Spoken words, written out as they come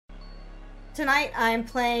Tonight I'm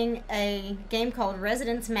playing a game called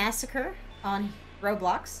Residence Massacre on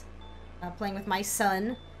Roblox. Playing with my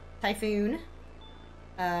son, Typhoon.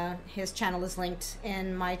 His channel is linked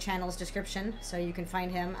in my channel's description, so you can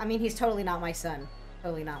find him. I mean, he's totally not my son.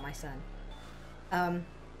 Totally not my son.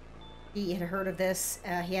 He had heard of this.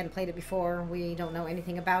 He hadn't played it before. We don't know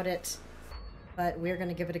anything about it. But we're going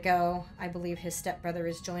to give it a go. I believe his stepbrother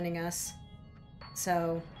is joining us.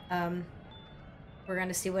 So, we're going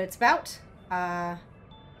to see what it's about. I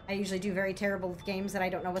usually do very terrible with games that I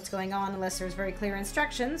don't know what's going on unless there's very clear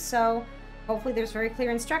instructions, so hopefully there's very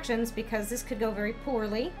clear instructions because this could go very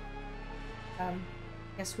poorly.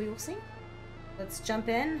 Guess we will see. Let's jump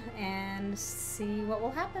in and see what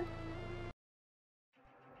will happen.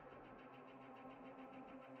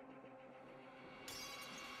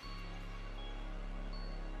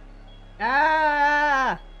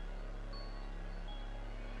 Ah!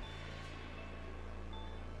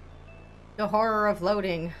 The horror of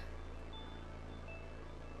loading.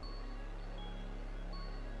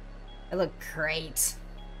 I look great.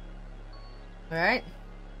 Alright.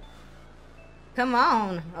 Come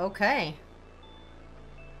on. Okay.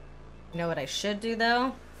 You know what I should do,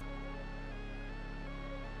 though?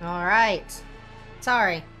 Alright.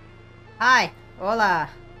 Sorry. Hi. Hola.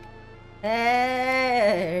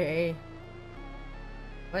 Hey.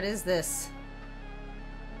 What is this?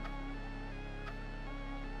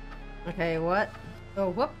 Okay, what? Oh,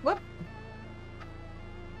 whoop, whoop.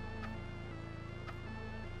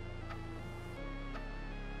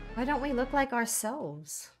 Why don't we look like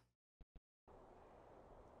ourselves?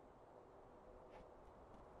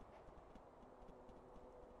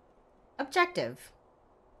 Objective.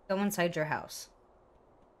 Go inside your house.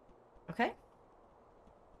 Okay.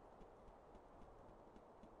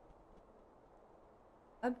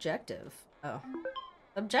 Objective. Oh.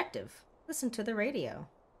 Objective. Listen to the radio.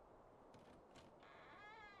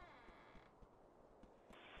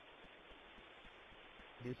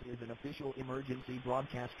 This is an official emergency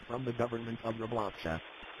broadcast from the government of Roblox.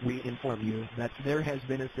 We inform you that there has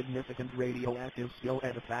been a significant radioactive spill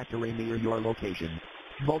at a factory near your location.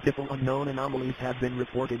 Multiple unknown anomalies have been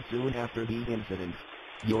reported soon after the incident.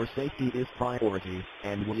 Your safety is priority,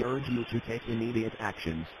 and we urge you to take immediate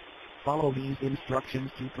actions. Follow these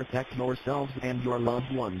instructions to protect yourselves and your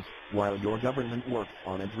loved ones, while your government works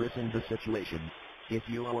on addressing the situation. If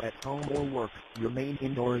you are at home or work, remain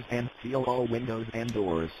indoors and seal all windows and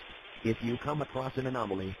doors. If you come across an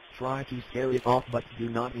anomaly, try to scare it off but do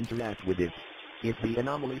not interact with it. If the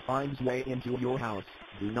anomaly finds way into your house,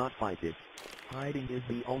 do not fight it. Hiding is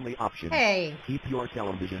the only option. Hey! Keep your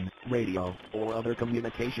television, radio, or other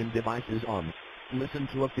communication devices on. Listen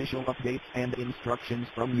to official updates and instructions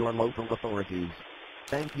from your local authorities.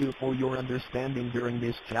 Thank you for your understanding during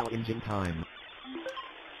this challenging time.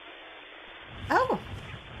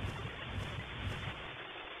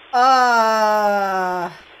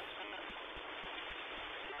 Oh!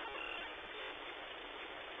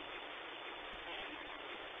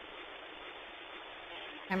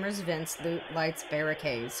 Cameras, vents, loot, lights,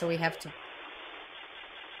 barricades. So we have to...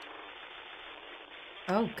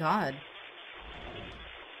 Oh, God.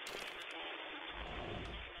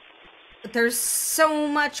 But there's so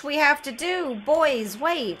much we have to do! Boys,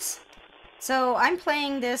 wait! So, I'm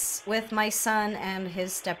playing this with my son and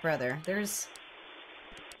his stepbrother. There's...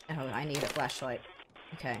 Oh, I need a flashlight.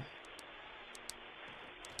 Okay.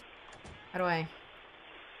 How do I...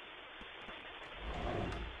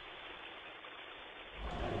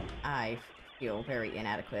 I feel very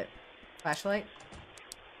inadequate. Flashlight?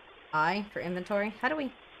 I for inventory? How do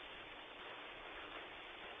we...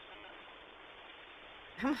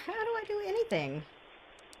 How do I do anything?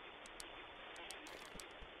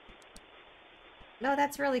 No,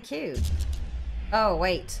 that's really cute. Oh,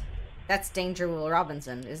 wait. That's Danger Will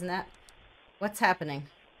Robinson, isn't that? What's happening?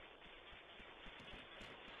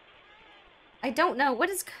 I don't know. What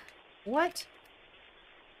is... What?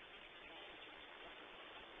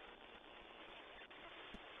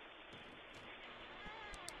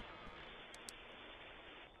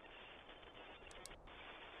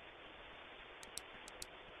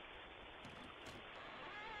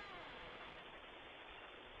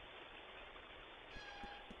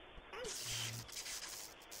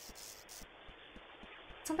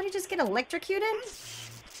 Somebody just get electrocuted?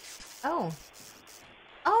 Oh.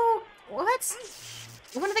 Oh, what?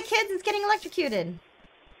 One of the kids is getting electrocuted.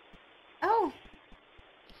 Oh.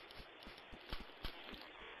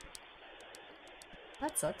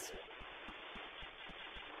 That sucks.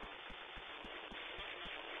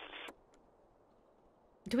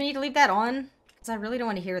 Do we need to leave that on? Because I really don't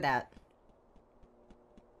want to hear that.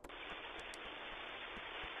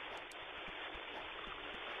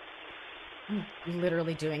 I'm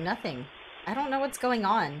literally doing nothing. I don't know what's going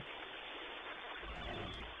on.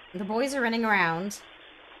 The boys are running around.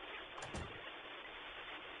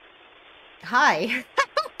 Hi.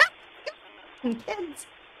 Kids.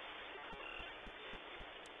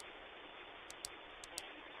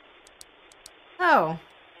 Oh.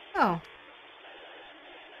 Oh.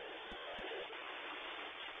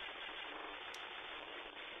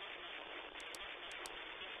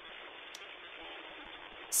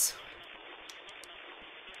 So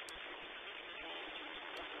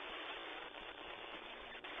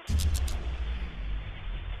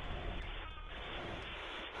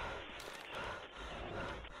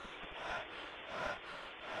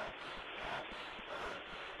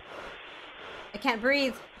I can't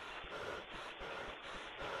breathe.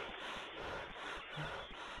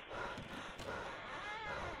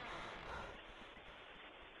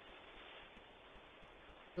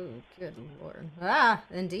 Oh, good lord. Ah,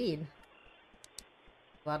 indeed.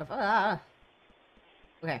 A lot of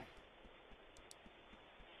Okay.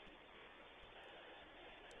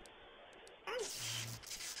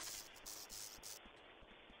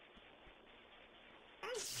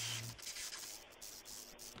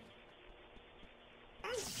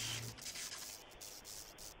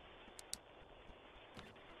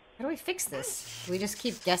 How do we fix this? Do we just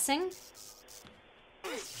keep guessing?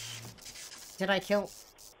 Did I kill...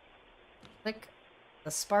 Click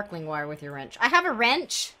the sparkling wire with your wrench. I have a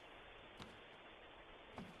wrench!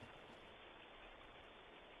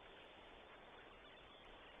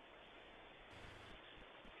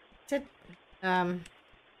 Did... I'm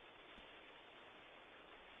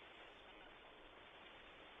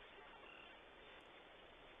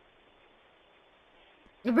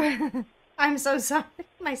so sorry.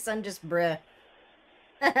 My son just bruh.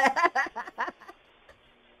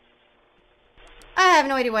 I have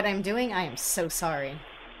no idea what I'm doing. I am so sorry.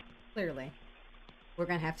 Clearly. We're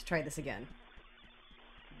gonna have to try this again.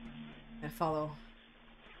 I'm gonna follow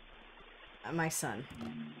my son,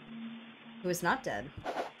 who is not dead.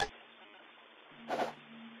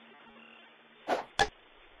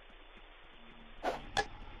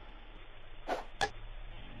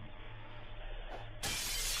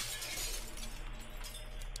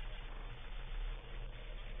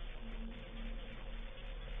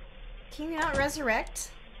 Can you not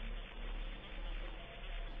resurrect?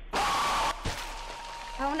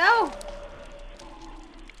 Oh no!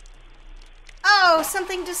 Oh,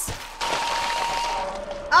 something just...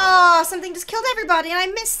 Oh, something just killed everybody and I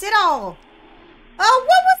missed it all! Oh,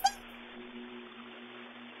 what was that?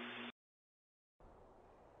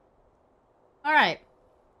 Alright.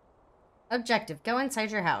 Objective, go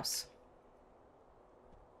inside your house.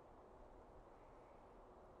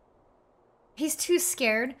 He's too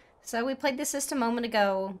scared. So we played this just a moment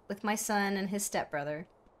ago with my son and his stepbrother.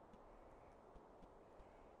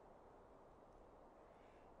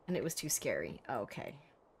 And it was too scary. Okay.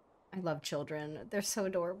 I love children. They're so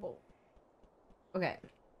adorable. Okay.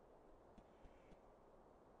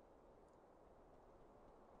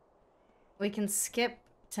 We can skip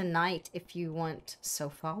tonight if you want, so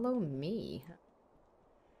follow me.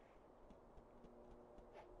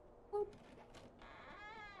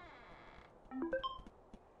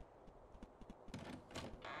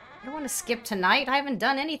 I don't want to skip tonight. I haven't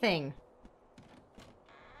done anything.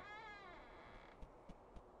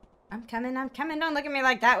 I'm coming, I'm coming. Don't look at me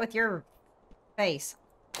like that with your face.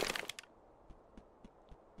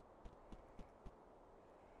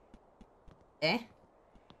 Eh?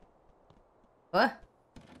 What?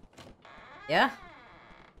 Yeah?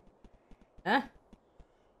 Huh?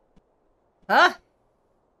 Huh?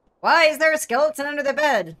 Why is there a skeleton under the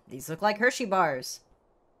bed? These look like Hershey bars.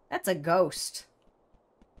 That's a ghost.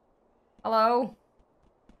 Hello?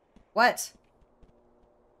 What?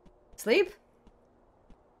 Sleep?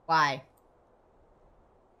 Why?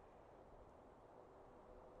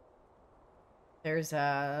 There's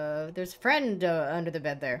a friend under the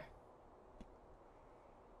bed there.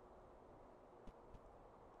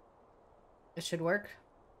 This should work.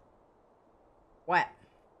 What?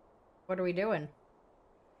 What are we doing?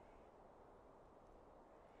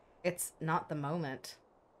 It's not the moment.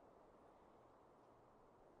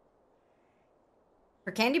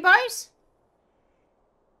 For candy bars?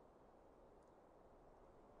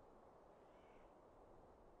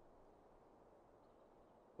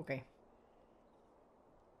 Okay.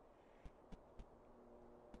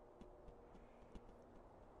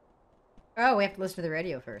 Oh, we have to listen to the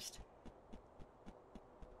radio first.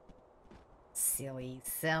 Silly,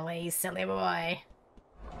 silly, silly boy.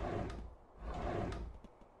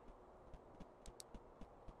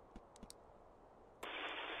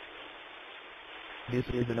 This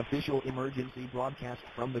is an official emergency broadcast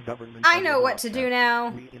from the government. I know what to do now.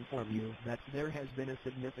 We inform you that there has been a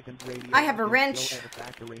significant radioactive I have a wrench. spill at a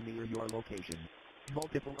factory near your location.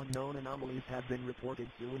 Multiple unknown anomalies have been reported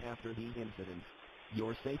soon after the incident.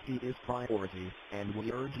 Your safety is priority, and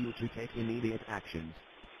we urge you to take immediate actions.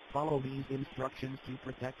 Follow these instructions to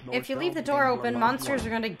protect yourself. If you leave the door open, monsters are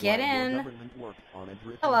going to get in. Government works on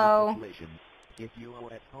addressing Hello. the situation. If you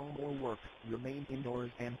are at home or work, remain indoors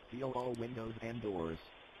and seal all windows and doors.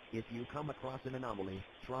 If you come across an anomaly,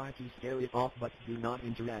 try to scare it off but do not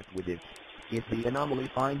interact with it. If the anomaly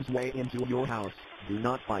finds way into your house, do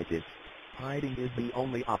not fight it. Hiding is the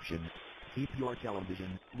only option. Keep your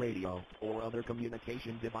television, radio, or other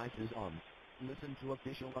communication devices on. Listen to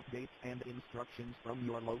official updates and instructions from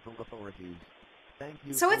your local authorities. Thank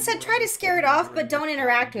you. So it said try to scare it off, but don't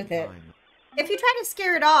interact with it. If you try to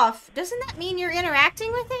scare it off, doesn't that mean you're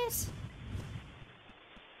interacting with it?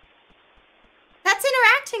 That's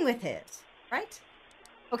interacting with it, right?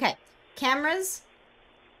 Okay, cameras.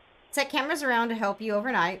 Set cameras around to help you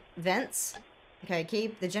overnight. Vents. Okay,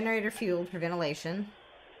 keep the generator fueled for ventilation.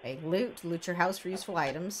 Okay, loot your house for useful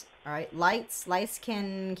items. Alright, lights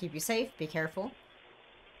can keep you safe, be careful.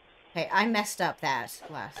 Okay, I messed up that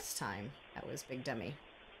last time. That was big dummy.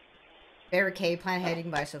 Barricade, plan ahead, you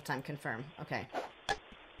can buy yourself time, confirm. Okay.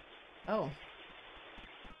 Oh,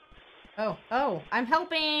 I'm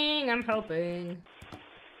helping!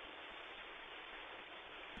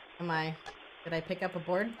 Did I pick up a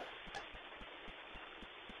board?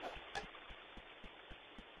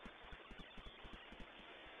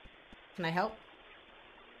 Can I help?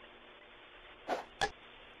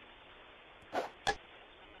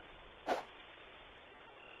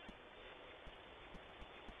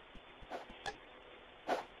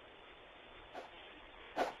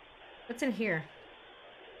 What's in here?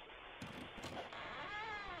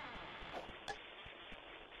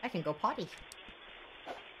 I can go potty.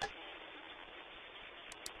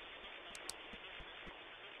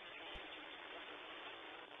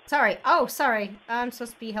 Sorry. Oh, sorry. I'm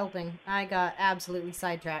supposed to be helping. I got absolutely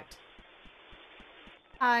sidetracked.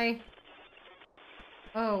 Hi.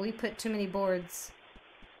 Oh, we put too many boards.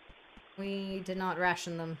 We did not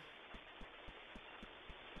ration them.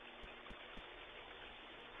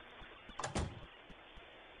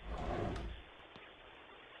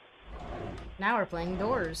 Now we're playing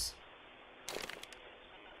Doors.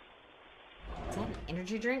 Is that an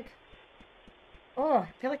energy drink? Oh, I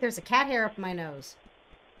feel like there's a cat hair up my nose.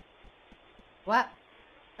 What?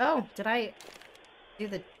 Oh, did I do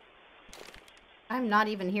the... I'm not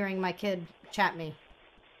even hearing my kid chat me.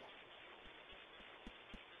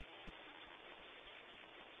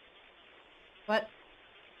 What?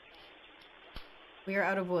 We are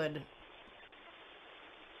out of wood.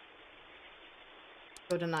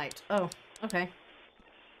 Go tonight. Oh, okay.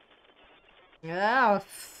 Oh.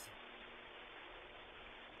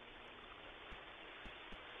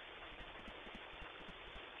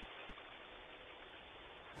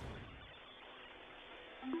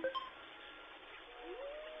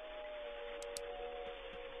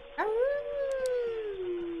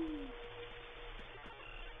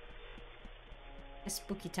 A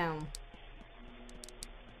spooky town.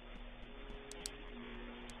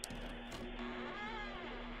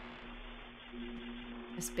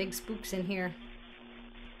 There's big spooks in here.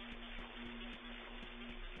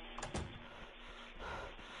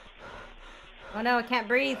 Oh no, I can't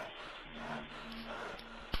breathe.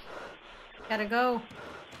 Gotta go.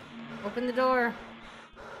 Open the door.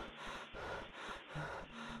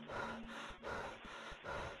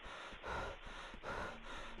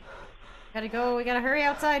 Gotta go, we gotta hurry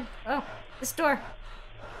outside. Oh, this door.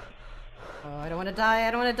 Oh, I don't wanna die,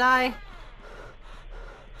 I don't wanna die.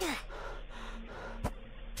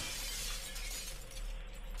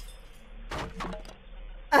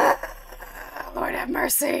 Lord have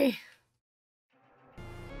mercy.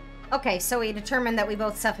 Okay, so we determined that we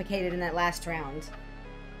both suffocated in that last round.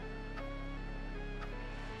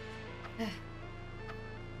 This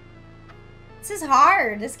is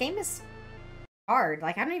hard. This game is hard.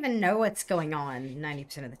 Like, I don't even know what's going on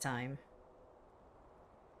 90% of the time.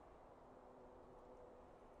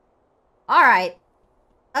 Alright.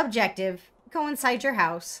 Objective. Go inside your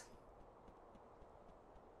house.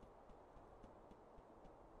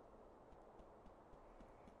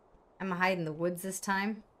 I'm gonna hide in the woods this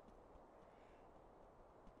time.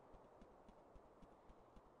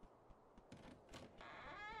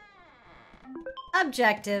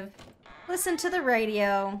 Objective. Listen to the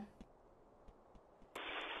radio.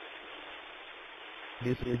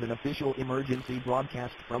 This is an official emergency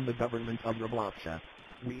broadcast from the government of Roblox.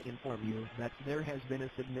 We inform you that there has been a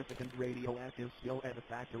significant radioactive spill at a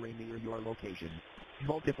factory near your location.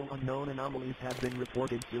 Multiple unknown anomalies have been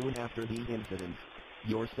reported soon after the incident.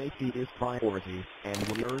 Your safety is priority, and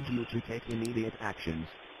we urge you to take immediate actions.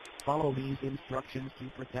 Follow these instructions to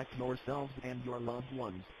protect yourselves and your loved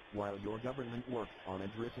ones, while your government works on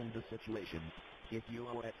addressing the situation. If you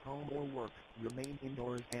are at home or work, remain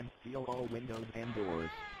indoors and seal all windows and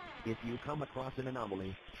doors. If you come across an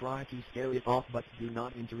anomaly, try to scare it off but do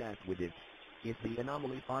not interact with it. If the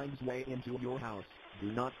anomaly finds way into your house,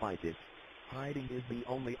 do not fight it. Hiding is the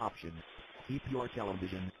only option. Keep your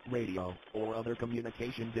television, radio, or other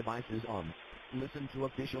communication devices on. Listen to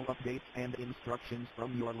official updates and instructions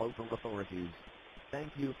from your local authorities.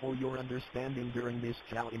 Thank you for your understanding during this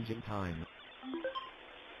challenging time.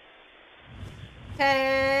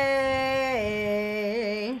 Hey,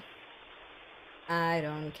 I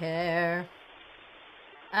don't care.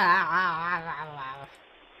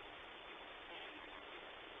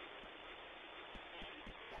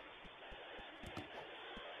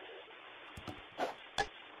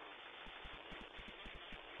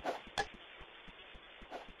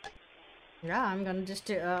 Yeah, I'm gonna just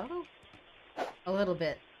do a little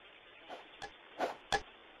bit.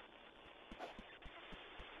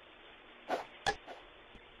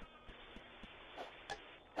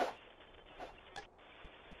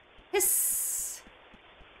 Hiss!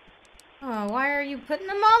 Oh, why are you putting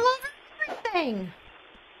them all over everything?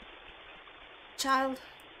 Child.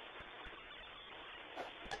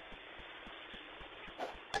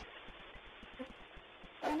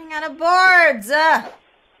 Running out of boards!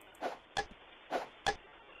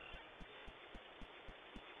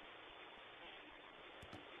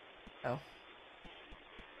 Oh.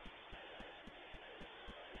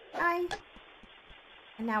 Hi.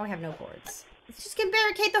 And now we have no boards. Let's just get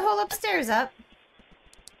barricade the whole upstairs up.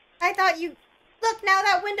 I thought you... Look, now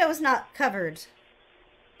that window's not covered.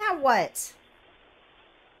 Now what?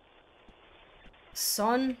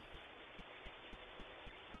 Son?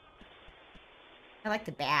 I like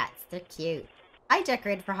the bats. They're cute. I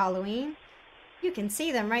decorated for Halloween. You can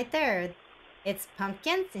see them right there. It's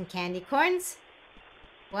pumpkins and candy corns.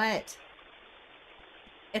 What?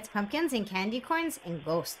 It's pumpkins and candy corns and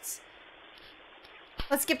ghosts.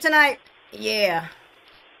 Let's skip tonight. Yeah.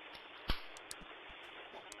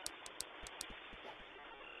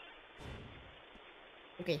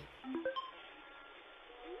 Okay.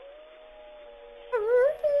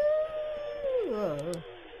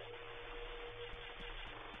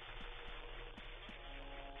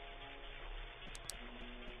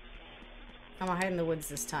 I'm gonna hide in the woods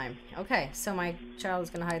this time. Okay, so my child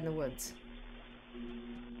is gonna hide in the woods.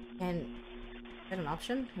 And is that an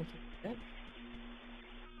option? I can do that.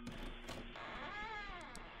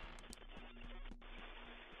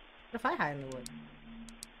 What if I hide in the wood?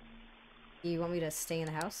 Do you want me to stay in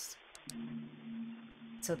the house?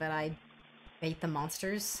 So that I bait the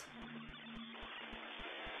monsters?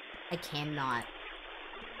 I cannot.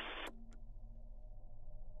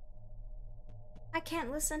 I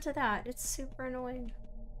can't listen to that. It's super annoying.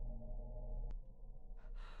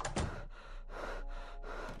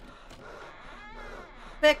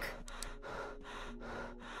 Quick!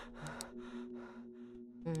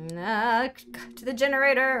 To the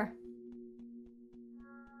generator!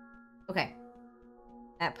 Okay.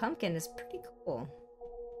 That pumpkin is pretty cool.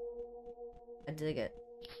 I dig it.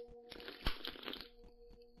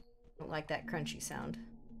 Don't like that crunchy sound.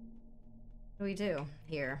 What do we do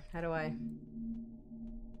here? How do I...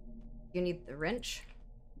 You need the wrench?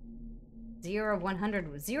 0 of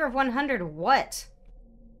 100. 0 of 100 what?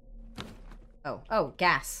 Oh,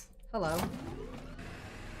 gas. Hello.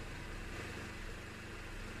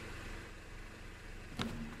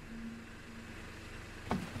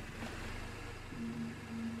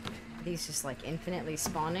 Are these just like infinitely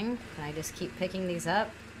spawning? Can I just keep picking these up?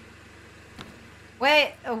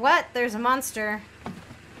 Wait, what? There's a monster.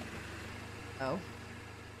 Oh.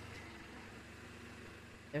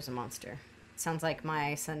 There's a monster. Sounds like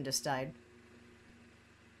my son just died.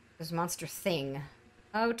 There's a monster thing.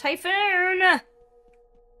 Oh, Typhoon!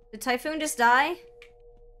 Did Typhoon just die?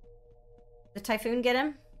 Did Typhoon get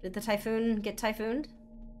him? Did the Typhoon get Typhooned?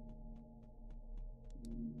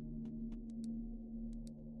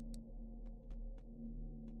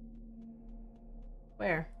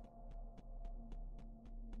 Where?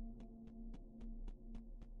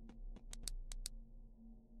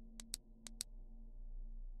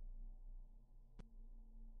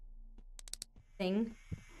 Thing.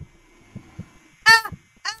 Ah!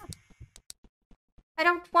 Ah! I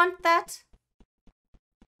don't want that.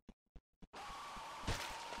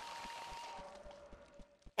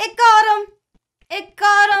 It got him! It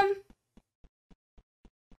got him!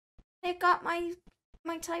 It got my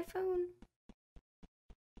typhoon.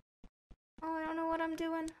 Oh, I don't know what I'm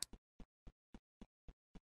doing.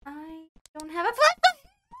 I don't have a flashlight!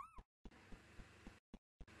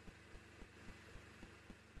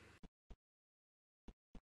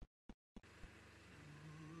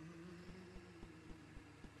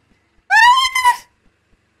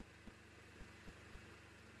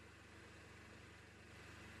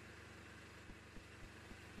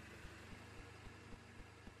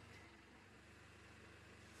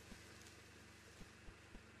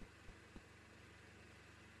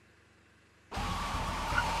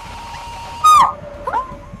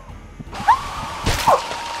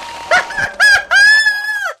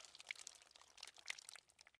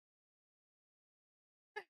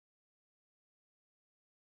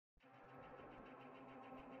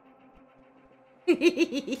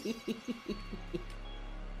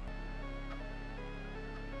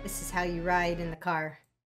 This is how you ride in the car.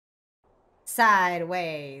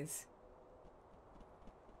 Sideways.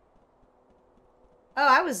 Oh,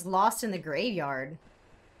 I was lost in the graveyard.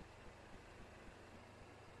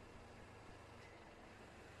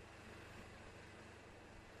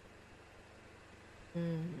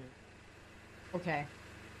 Okay.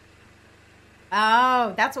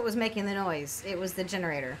 Oh, that's what was making the noise. It was the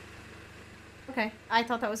generator. Okay, I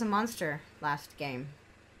thought that was a monster last game.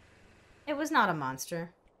 It was not a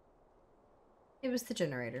monster. It was the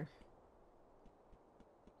generator.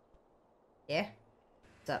 Yeah?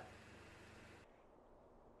 What's up?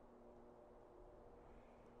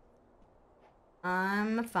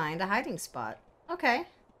 Find a hiding spot. Okay.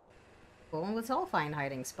 Well, let's all find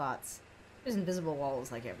hiding spots. There's invisible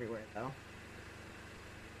walls, like, everywhere, though.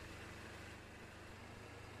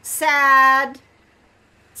 Sad!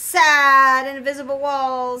 Sad! Invisible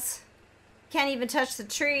walls! Can't even touch the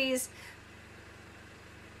trees.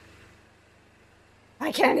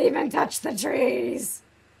 I can't even touch the trees!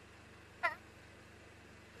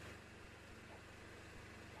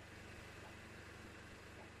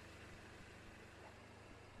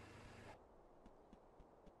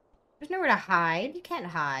 There's nowhere to hide. You can't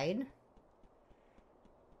hide.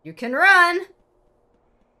 You can run!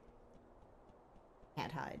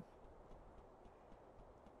 Can't hide.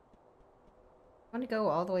 I want to go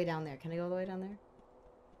all the way down there. Can I go all the way down there?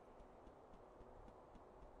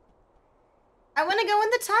 I want to go in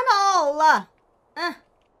the tunnel!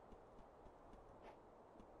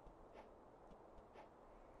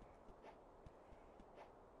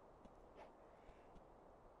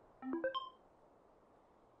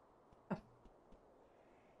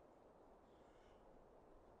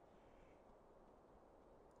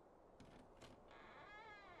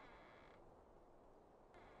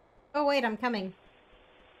 Oh, wait, I'm coming.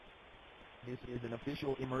 This is an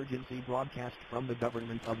official emergency broadcast from the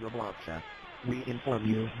government of Roblox. We inform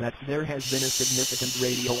you that there has been a significant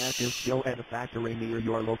radioactive spill at a factory near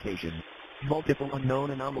your location. Multiple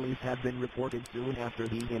unknown anomalies have been reported soon after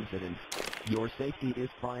the incident. Your safety is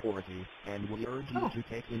priority, and we urge you to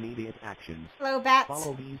take immediate actions. Hello, bats.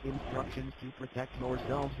 Follow these instructions to protect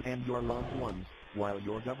yourselves and your loved ones, while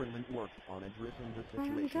your government works on addressing the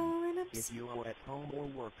situation. If you are at home or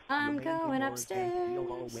work, remain indoors and seal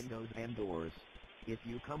all windows and doors. If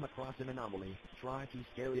you come across an anomaly, try to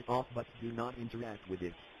scare it off but do not interact with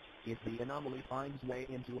it. If the anomaly finds way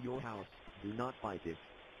into your house, do not fight it.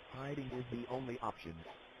 Hiding is the only option.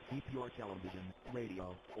 Keep your television,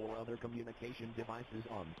 radio, or other communication devices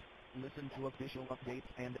on. Listen to official updates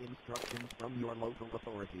and instructions from your local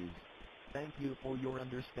authorities. Thank you for your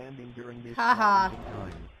understanding during this challenging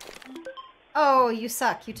time. Oh, you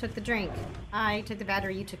suck. You took the drink. I took the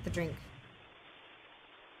battery, you took the drink.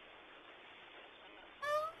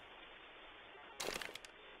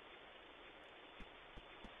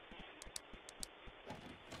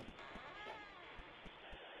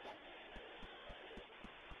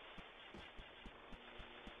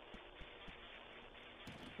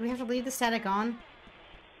 Do we have to leave the static on?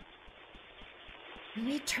 Can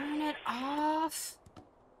we turn it off?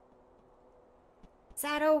 Is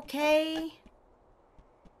that okay?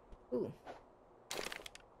 Ooh.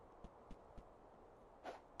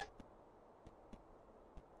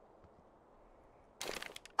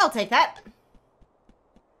 I'll take that.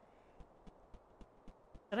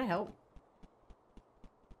 Should I help?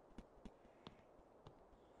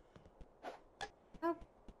 Oh.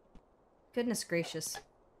 Goodness gracious.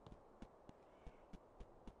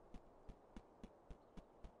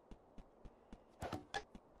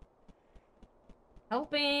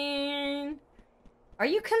 Helping. Are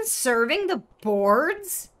you conserving the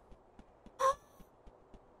boards?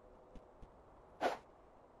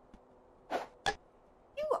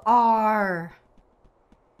 are!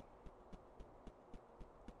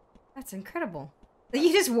 That's incredible.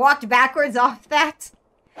 You just walked backwards off that?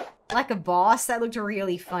 Like a boss? That looked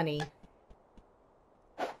really funny.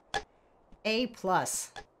 A+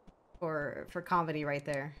 for comedy right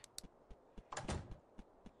there.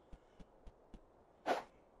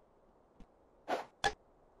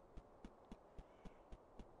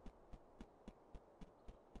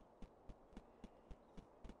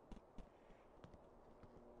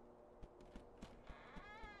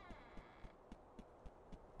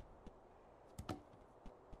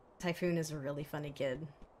 Typhoon is a really funny kid.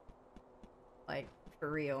 Like,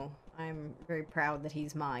 for real. I'm very proud that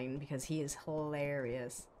he's mine because he is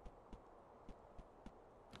hilarious.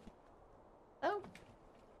 Oh.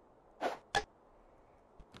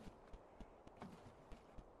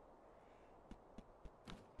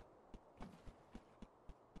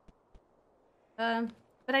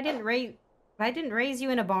 But I didn't raise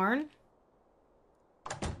you in a barn?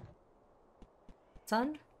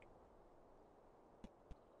 Son?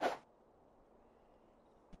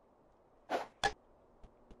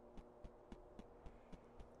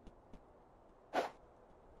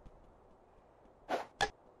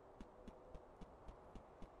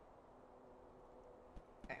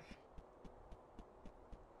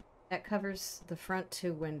 That covers the front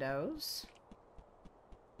 2 windows.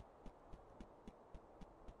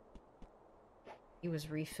 He was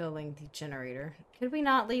refilling the generator. Could we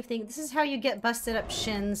not leave things? This is how you get busted up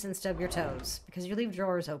shins and stub your toes. Because you leave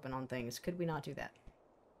drawers open on things. Could we not do that?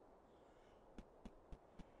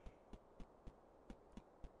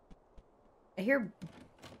 I hear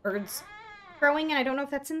birds crowing, and I don't know if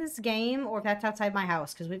that's in this game or if that's outside my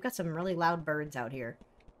house. Because we've got some really loud birds out here.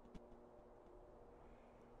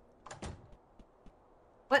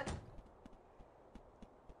 What?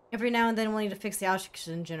 Every now and then we'll need to fix the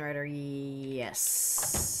oxygen generator.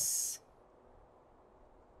 Yes.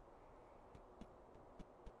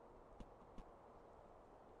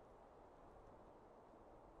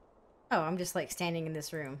 Oh, I'm just like standing in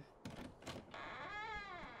this room.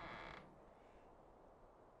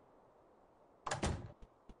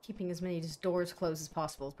 Keeping as many doors closed as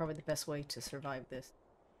possible is probably the best way to survive this.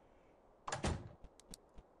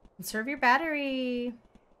 Conserve your battery.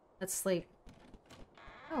 Let's sleep.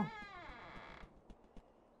 Oh.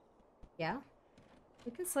 Yeah?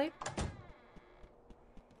 We can sleep.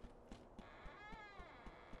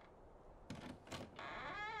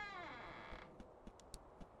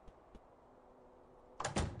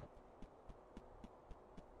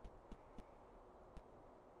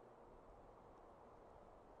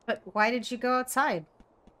 But why did you go outside?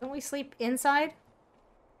 Don't we sleep inside?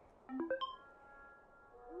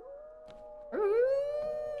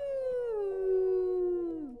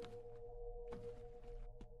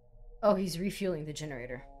 Oh, he's refueling the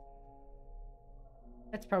generator.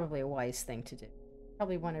 That's probably a wise thing to do.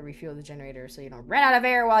 Probably want to refuel the generator so you don't run out of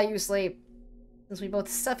air while you sleep. Since we both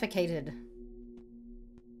suffocated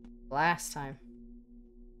last time.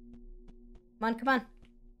 Come on, come on.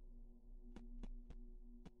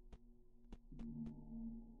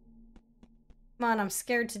 Come on, I'm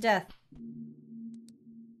scared to death.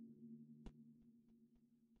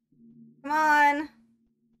 Come on.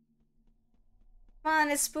 Come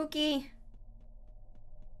on, it's spooky.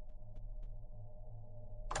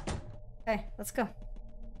 Okay, let's go.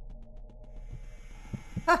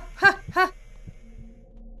 Ha, ha, ha.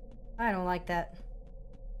 I don't like that.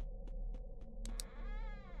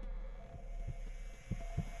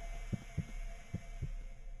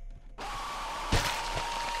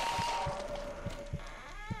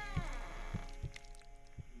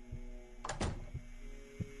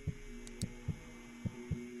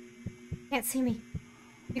 Can't see me.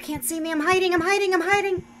 You can't see me. I'm hiding. I'm hiding. I'm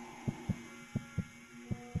hiding.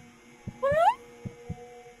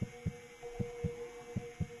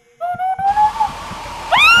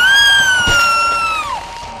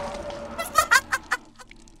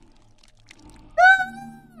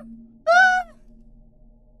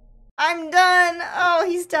 I'm done. Oh,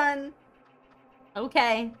 he's done.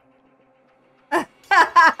 Okay.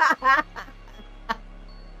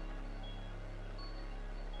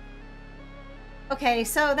 Okay,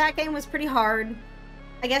 so that game was pretty hard.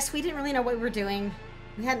 I guess we didn't really know what we were doing.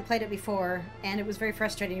 We hadn't played it before, and it was very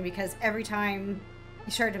frustrating because every time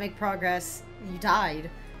you started to make progress, you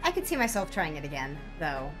died. I could see myself trying it again,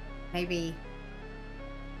 though. Maybe...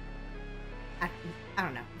 I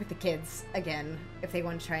don't know, with the kids again, if they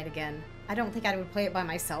want to try it again. I don't think I would play it by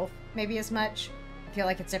myself, maybe as much. I feel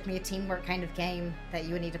like it's definitely a teamwork kind of game that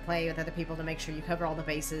you would need to play with other people to make sure you cover all the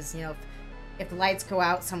bases. You know, if the lights go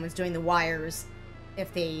out, someone's doing the wires.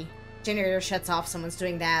 If the generator shuts off, someone's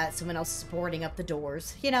doing that, someone else is boarding up the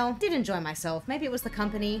doors. You know, did enjoy myself. Maybe it was the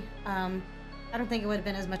company. I don't think it would have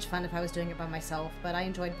been as much fun if I was doing it by myself, but I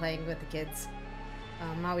enjoyed playing with the kids.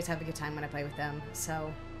 I always have a good time when I play with them.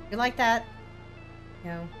 So, if you like that, you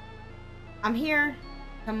know, I'm here.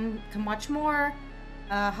 Come watch more.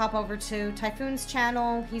 Hop over to Typhoon's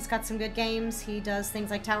channel. He's got some good games. He does things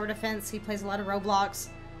like tower defense. He plays a lot of Roblox.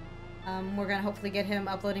 We're gonna hopefully get him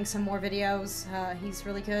uploading some more videos. He's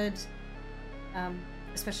really good,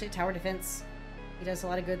 especially at tower defense. He does a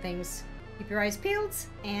lot of good things. Keep your eyes peeled,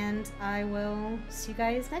 and I will see you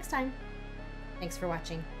guys next time. Thanks for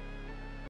watching.